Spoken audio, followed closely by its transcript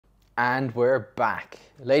And we're back.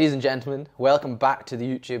 Ladies and gentlemen, welcome back to the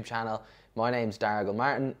YouTube channel. My name's Darragh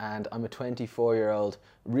Martin and I'm a 24-year-old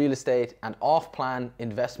real estate and off-plan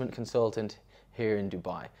investment consultant here in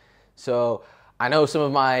Dubai. So I know some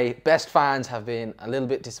of my best fans have been a little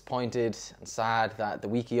bit disappointed and sad that the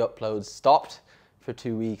weekly uploads stopped for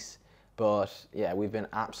 2 weeks. But yeah, we've been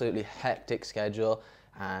absolutely hectic schedule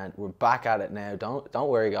and we're back at it now. Don't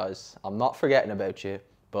worry guys, I'm not forgetting about you.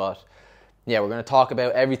 But yeah, we're going to talk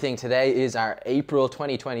about everything. Today is our April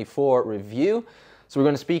 2024 review. So we're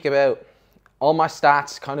going to speak about all my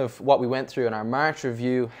stats, kind of what we went through in our March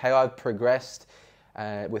review, how I've progressed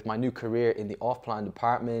with my new career in the off-plan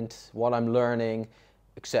department, what I'm learning,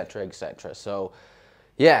 etc., etc. So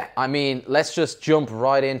yeah, I mean, let's just jump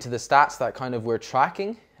right into the stats that kind of we're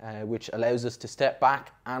tracking, which allows us to step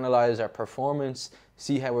back, analyze our performance,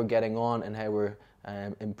 see how we're getting on and how we're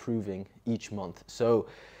improving each month. So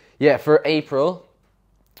yeah, for April,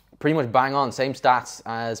 pretty much bang on, same stats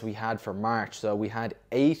as we had for March. So we had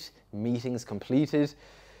 8 meetings completed.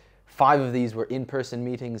 5 of these were in-person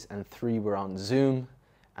meetings and 3 were on Zoom.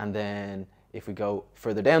 And then if we go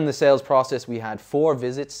further down the sales process, we had 4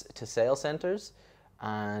 visits to sales centers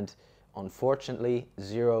and unfortunately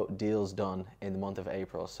 0 deals done in the month of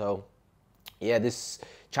April. So yeah, this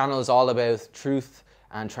channel is all about truth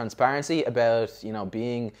and transparency, about, you know,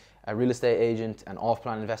 being a real estate agent and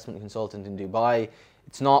off-plan investment consultant in Dubai.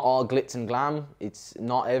 It's not all glitz and glam. It's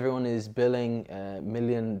not everyone is billing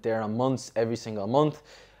million dirham months every single month.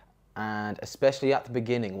 And especially at the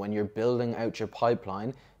beginning, when you're building out your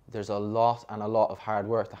pipeline, there's a lot of hard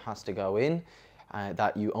work that has to go in,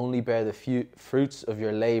 that you only bear the fruits of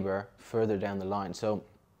your labor further down the line. So,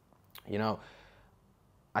 you know,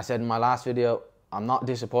 I said in my last video, I'm not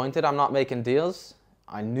disappointed I'm not making deals.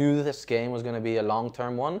 I knew this game was going to be a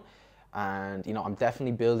long-term one, and you know, I'm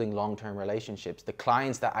definitely building long-term relationships. The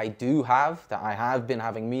clients that I do have, that I have been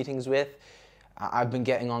having meetings with, I've been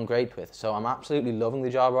getting on great with. So I'm absolutely loving the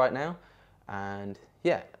job right now, and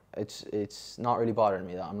yeah, it's not really bothering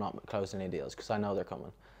me that I'm not closing any deals because I know they're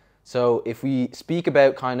coming. So if we speak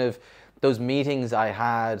about kind of those meetings I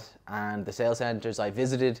had and the sales centers I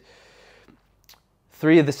visited,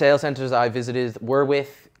 3 of the sales centers I visited were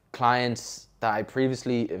with clients that I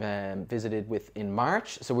previously visited with in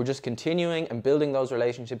March. So we're just continuing and building those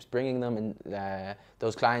relationships, bringing them in,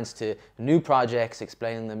 those clients to new projects,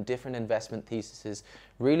 explaining them different investment theses,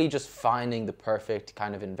 really just finding the perfect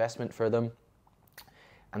kind of investment for them.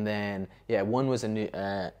 And then, yeah, one was a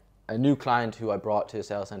new client who I brought to a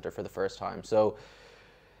sales center for the first time. So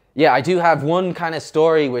yeah, I do have one kind of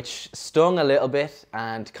story which stung a little bit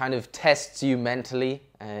and kind of tests you mentally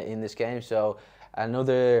in this game. So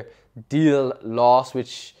another deal loss,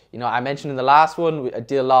 which, you know, I mentioned in the last one, a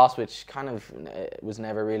deal loss which kind of was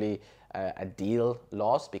never really a deal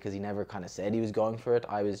loss because he never kind of said he was going for it.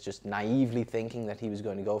 I was just naively thinking that he was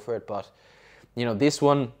going to go for it. But, you know, this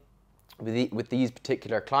one with these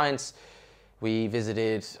particular clients, we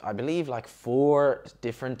visited, I believe, like 4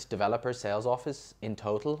 different developer sales offices in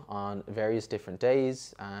total on various different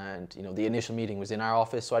days. And, you know, the initial meeting was in our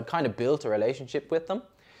office, so I'd kind of built a relationship with them.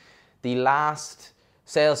 The last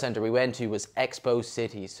sales center we went to was Expo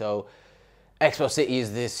City. So Expo City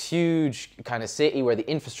is this huge kind of city where the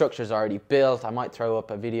infrastructure is already built. I might throw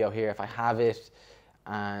up a video here if I have it.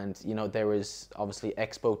 And, you know, there was obviously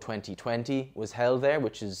Expo 2020 was held there,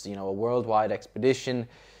 which is, you know, a worldwide expedition.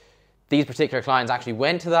 These particular clients actually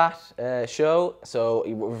went to that show, so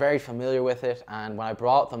we were very familiar with it. And when I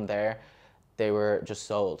brought them there, they were just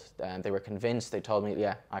sold. And they were convinced. They told me,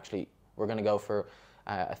 yeah, actually, we're going to go for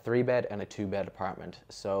a 3-bed and a 2-bed apartment.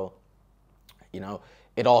 So, you know,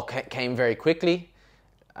 it all came very quickly.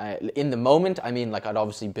 In the moment, I mean, like, I'd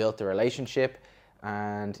obviously built the relationship,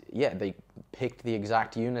 and yeah, they picked the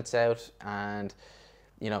exact units out and,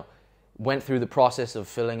 you know, went through the process of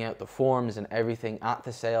filling out the forms and everything at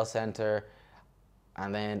the sales center.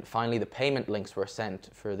 And then finally the payment links were sent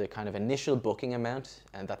for the kind of initial booking amount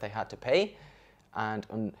and that they had to pay.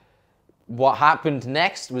 And what happened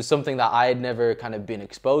next was something that I had never kind of been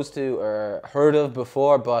exposed to or heard of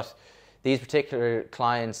before, but these particular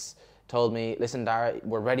clients told me, listen, Darragh,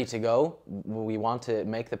 we're ready to go. We want to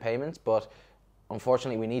make the payments, but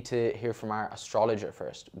unfortunately, we need to hear from our astrologer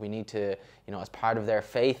first. We need to, you know, as part of their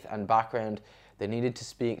faith and background, they needed to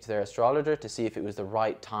speak to their astrologer to see if it was the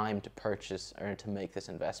right time to purchase or to make this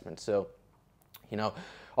investment. So, you know,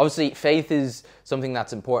 obviously faith is something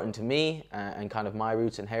that's important to me and kind of my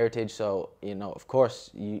roots and heritage. So, you know, of course,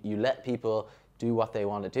 you let people do what they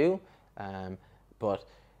want to do. But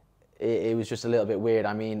it was just a little bit weird.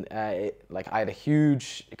 I mean, like I had a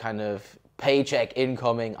huge kind of paycheck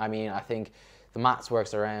incoming. I mean, I think the maths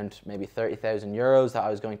works around maybe 30,000 euros that I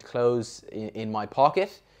was going to close in my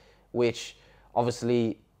pocket, which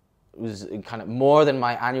obviously was kind of more than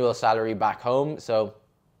my annual salary back home. So,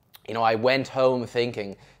 you know, I went home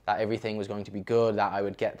thinking that everything was going to be good, that I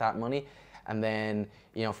would get that money. And then,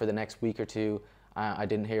 you know, for the next week or two, I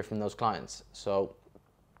didn't hear from those clients. So,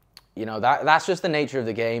 you know, that's just the nature of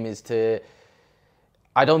the game, is to,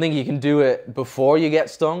 I don't think you can do it before you get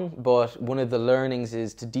stung, but one of the learnings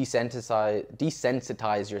is to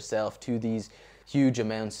desensitize yourself to these huge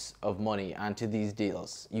amounts of money and to these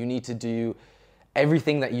deals. You need to do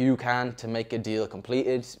everything that you can to make a deal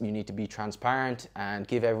completed. You need to be transparent and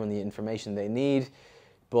give everyone the information they need.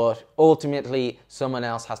 But ultimately, someone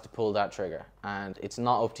else has to pull that trigger, and it's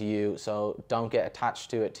not up to you. So don't get attached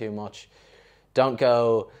to it too much. Don't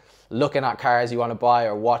go looking at cars you want to buy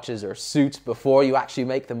or watches or suits before you actually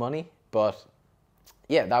make the money. But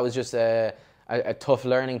yeah, that was just a tough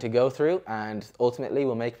learning to go through, and ultimately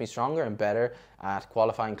will make me stronger and better at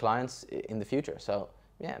qualifying clients in the future. So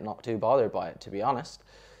yeah, not too bothered by it, to be honest.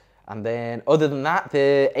 And then other than that,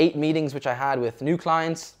 the 8 meetings which I had with new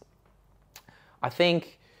clients, I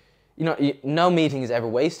think, you know, no meeting is ever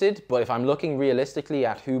wasted, but if I'm looking realistically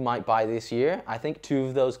at who might buy this year, I think 2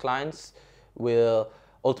 of those clients will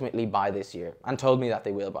ultimately buy this year and told me that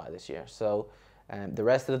they will buy this year. So the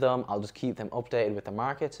rest of them, I'll just keep them updated with the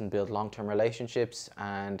markets and build long-term relationships,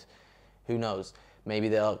 and who knows, maybe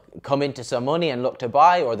they'll come into some money and look to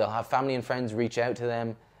buy, or they'll have family and friends reach out to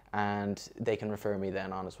them and they can refer me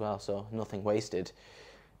then on as well. So nothing wasted.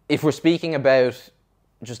 If we're speaking about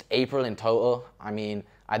just April in total, I mean,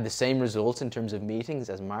 I had the same results in terms of meetings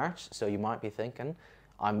as March, so you might be thinking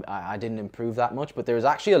I didn't improve that much, but there was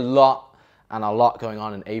actually a lot going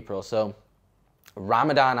on in April. So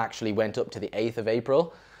Ramadan actually went up to the 8th of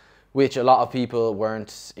April, which a lot of people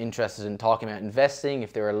weren't interested in talking about investing.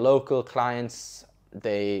 If they were local clients,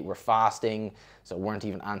 they were fasting, so weren't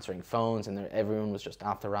even answering phones, and everyone was just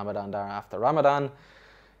after Ramadan.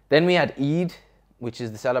 Then we had Eid, which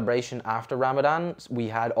is the celebration after Ramadan. We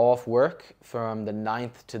had off work from the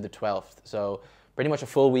 9th to the 12th. So pretty much a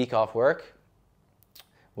full week off work,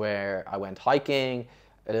 where I went hiking,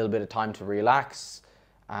 a little bit of time to relax,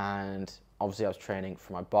 and obviously I was training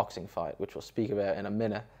for my boxing fight, which we'll speak about in a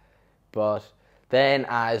minute. But then,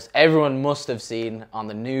 as everyone must have seen on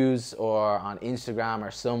the news or on Instagram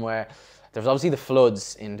or somewhere, there was obviously the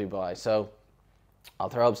floods in Dubai. So I'll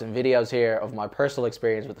throw up some videos here of my personal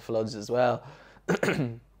experience with the floods as well.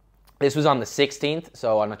 This was on the 16th,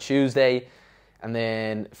 so on a Tuesday, and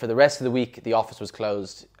then for the rest of the week the office was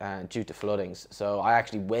closed due to floodings. So I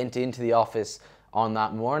actually went into the office on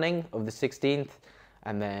that morning of the 16th,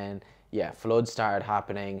 and then yeah, floods started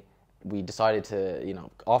happening. We decided to, you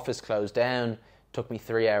know, office closed down. Took me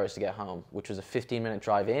 3 hours to get home, which was a 15-minute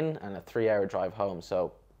drive in and a 3-hour drive home.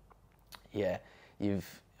 So yeah,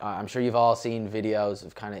 I'm sure you've all seen videos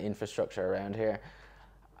of kind of infrastructure around here,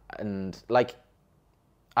 and like,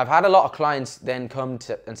 I've had a lot of clients then come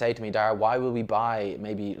to and say to me, Dara, why will we buy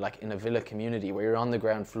maybe like in a villa community where you're on the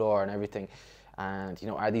ground floor and everything, and you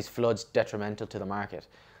know, are these floods detrimental to the market?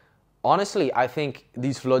 Honestly, I think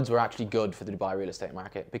these floods were actually good for the Dubai real estate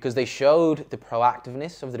market, because they showed the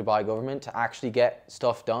proactiveness of the Dubai government to actually get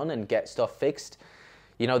stuff done and get stuff fixed.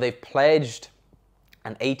 You know, they've pledged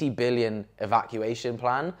an 80 billion evacuation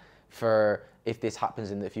plan for if this happens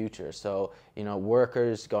in the future. So, you know,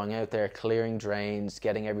 workers going out there, clearing drains,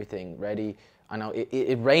 getting everything ready. I know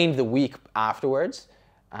it rained the week afterwards,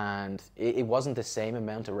 and it wasn't the same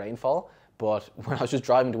amount of rainfall, but when I was just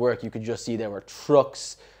driving to work, you could just see there were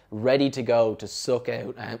trucks ready to go to suck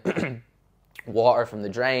out water from the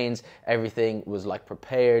drains. Everything was like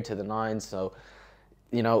prepared to the nines. So,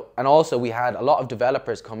 you know, and also we had a lot of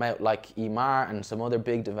developers come out, like Emaar and some other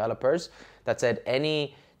big developers, that said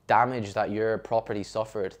any damage that your property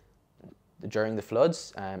suffered during the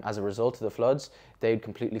floods, as a result of the floods, they'd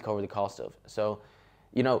completely cover the cost of. So,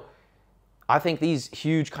 you know, I think these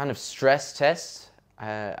huge kind of stress tests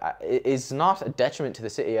is not a detriment to the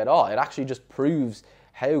city at all. It actually just proves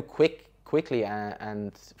how quickly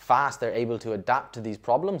and fast they're able to adapt to these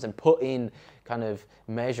problems and put in kind of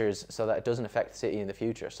measures so that it doesn't affect the city in the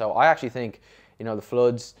future. So I actually think, you know, the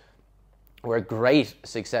floods were a great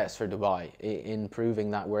success for Dubai in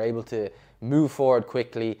proving that we're able to move forward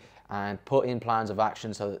quickly and put in plans of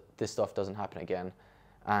action so that this stuff doesn't happen again.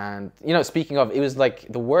 And, you know, speaking of, it was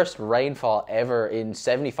like the worst rainfall ever in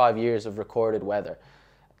 75 years of recorded weather.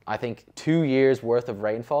 I think 2 years worth of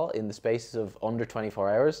rainfall in the spaces of under 24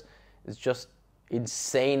 hours is just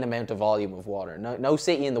insane amount of volume of water. No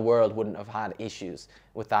city in the world wouldn't have had issues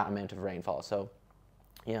with that amount of rainfall. So,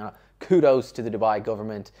 you know, kudos to the Dubai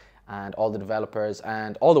government and all the developers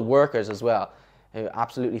and all the workers as well.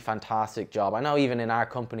 Absolutely fantastic job. I know even in our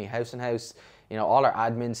company, House and House, you know, all our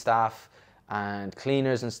admin staff and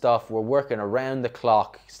cleaners and stuff, we're working around the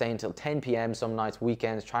clock, staying till 10 p.m. some nights,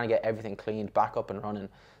 weekends, trying to get everything cleaned back up and running.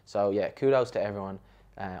 So yeah, kudos to everyone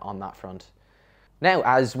on that front. Now,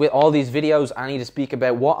 as with all these videos, I need to speak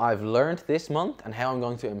about what I've learned this month and how I'm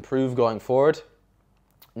going to improve going forward.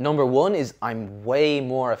 Number one is I'm way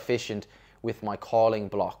more efficient with my calling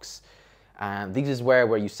blocks. And this is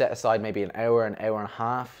where you set aside maybe an hour and a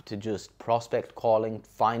half to just prospect calling,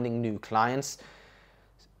 finding new clients.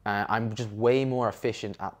 I'm just way more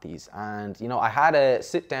efficient at these. And you know, I had a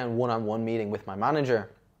sit-down one-on-one meeting with my manager,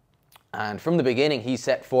 and from the beginning he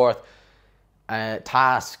set forth a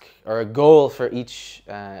task or a goal for each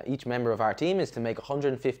member of our team is to make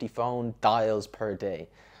 150 phone dials per day.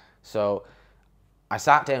 So I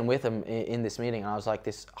sat down with him in this meeting and I was like,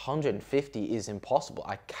 this 150 is impossible.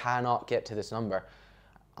 I cannot get to this number.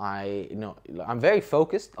 I'm very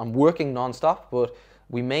focused, I'm working non-stop, but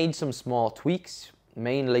we made some small tweaks.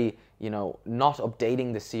 Mainly, you know, not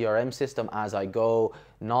updating the CRM system as I go,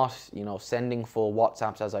 not, you know, sending full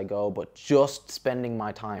WhatsApps as I go, but just spending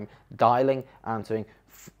my time dialing, answering,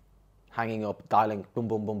 hanging up, dialing, boom,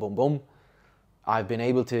 boom, boom, boom, boom. I've been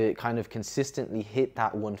able to kind of consistently hit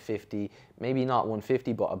that 150, maybe not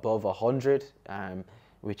 150, but above 100,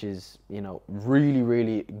 which is, you know, really,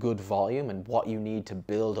 really good volume and what you need to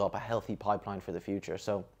build up a healthy pipeline for the future.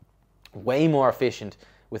 So way more efficient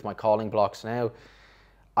with my calling blocks now.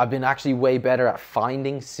 I've been actually way better at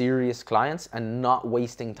finding serious clients and not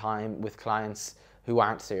wasting time with clients who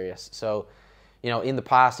aren't serious. So, you know, in the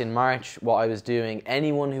past, in March, what I was doing,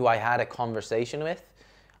 anyone who I had a conversation with,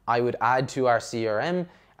 I would add to our CRM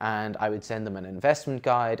and I would send them an investment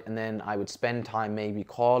guide, and then I would spend time maybe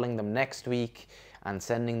calling them next week and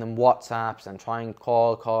sending them WhatsApps and trying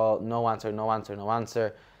call, no answer, no answer, no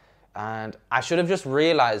answer. And I should have just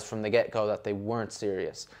realized from the get-go that they weren't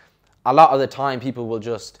serious. A lot of the time, people will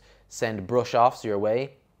just send brush-offs your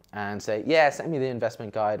way and say, yeah, send me the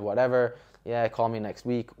investment guide, whatever. Yeah, call me next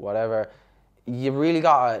week, whatever. You really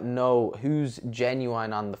gotta know who's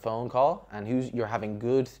genuine on the phone call and who's you're having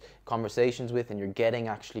good conversations with and you're getting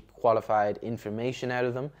actually qualified information out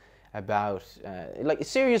of them about like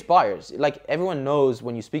serious buyers. Like everyone knows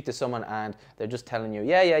when you speak to someone and they're just telling you,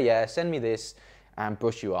 yeah, send me this, and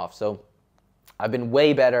brush you off. So I've been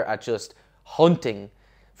way better at just hunting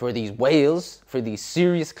for these whales, for these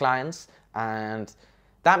serious clients, and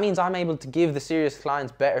that means I'm able to give the serious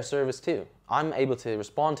clients better service too. I'm able to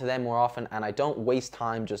respond to them more often and I don't waste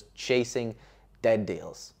time just chasing dead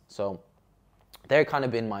deals. So they're kind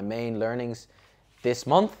of been my main learnings this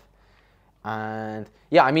month. And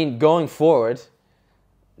yeah, I mean, going forward,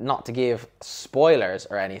 not to give spoilers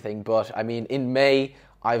or anything, but I mean, in May,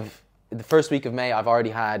 the first week of May, I've already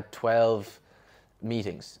had 12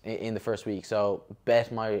 meetings in the first week. So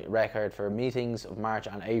bet my record for meetings of March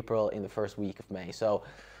and April in the first week of May. So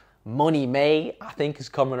Money May, I think, is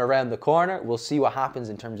coming around the corner. We'll see what happens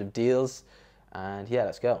in terms of deals. And yeah,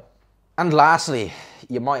 let's go. And lastly,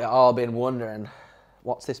 you might have all been wondering,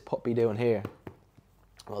 what's this puppy doing here?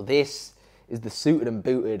 Well, this is the suited and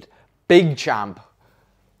booted Big Champ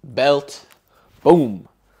belt. Boom.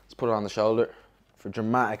 Let's put it on the shoulder for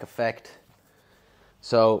dramatic effect.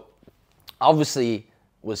 So obviously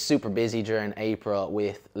was super busy during April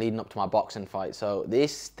with leading up to my boxing fight. So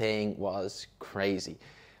this thing was crazy.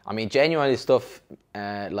 I mean, genuinely stuff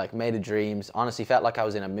like made of dreams. Honestly felt like I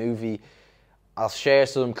was in a movie. I'll share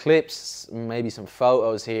some clips, maybe some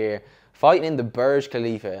photos here. Fighting in the Burj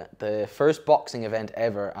Khalifa, the first boxing event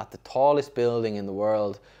ever at the tallest building in the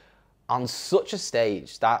world, on such a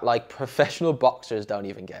stage that like professional boxers don't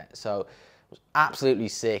even get. So it was absolutely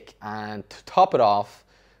sick. And to top it off,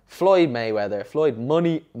 Floyd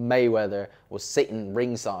Money Mayweather was sitting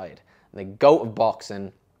ringside. The GOAT of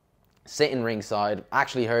boxing, sitting ringside.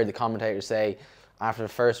 Actually heard the commentator say after the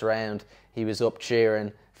first round he was up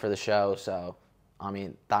cheering for the show. So I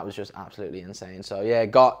mean, that was just absolutely insane. So yeah,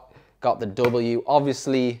 got the W.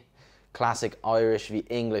 Obviously, classic Irish v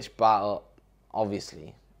English battle.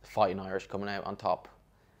 Obviously, fighting Irish coming out on top.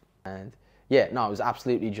 And yeah, no, it was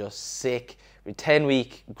absolutely just sick.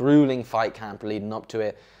 10-week grueling fight camp leading up to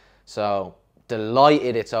it. So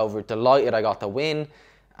delighted it's over. Delighted I got the win.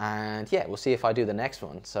 And yeah, we'll see if I do the next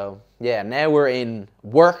one. So yeah, now we're in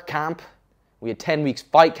work camp. We had 10 weeks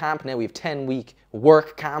fight camp. Now we have 10-week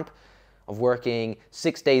work camp of working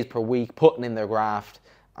 6 days per week, putting in their graft,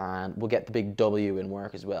 and we'll get the big W in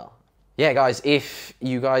work as well. Yeah, guys, if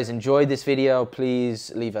you guys enjoyed this video,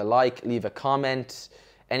 please leave a like, leave a comment.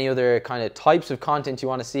 any other kind of types of content you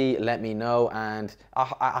want to see, let me know. And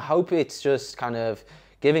I hope it's just kind of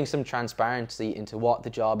giving some transparency into what the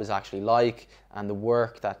job is actually like and the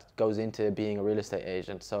work that goes into being a real estate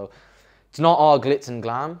agent. So it's not all glitz and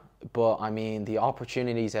glam, but I mean, the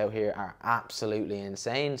opportunities out here are absolutely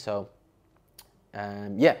insane. So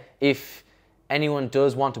yeah, if anyone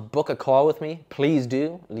does want to book a call with me, please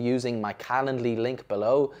do, using my Calendly link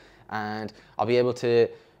below, and I'll be able to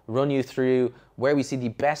run you through where we see the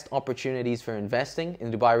best opportunities for investing in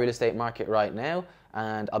the Dubai real estate market right now,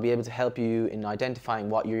 and I'll be able to help you in identifying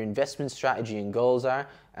what your investment strategy and goals are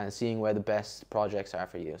and seeing where the best projects are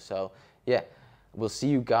for you. So yeah, we'll see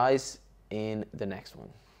you guys in the next one.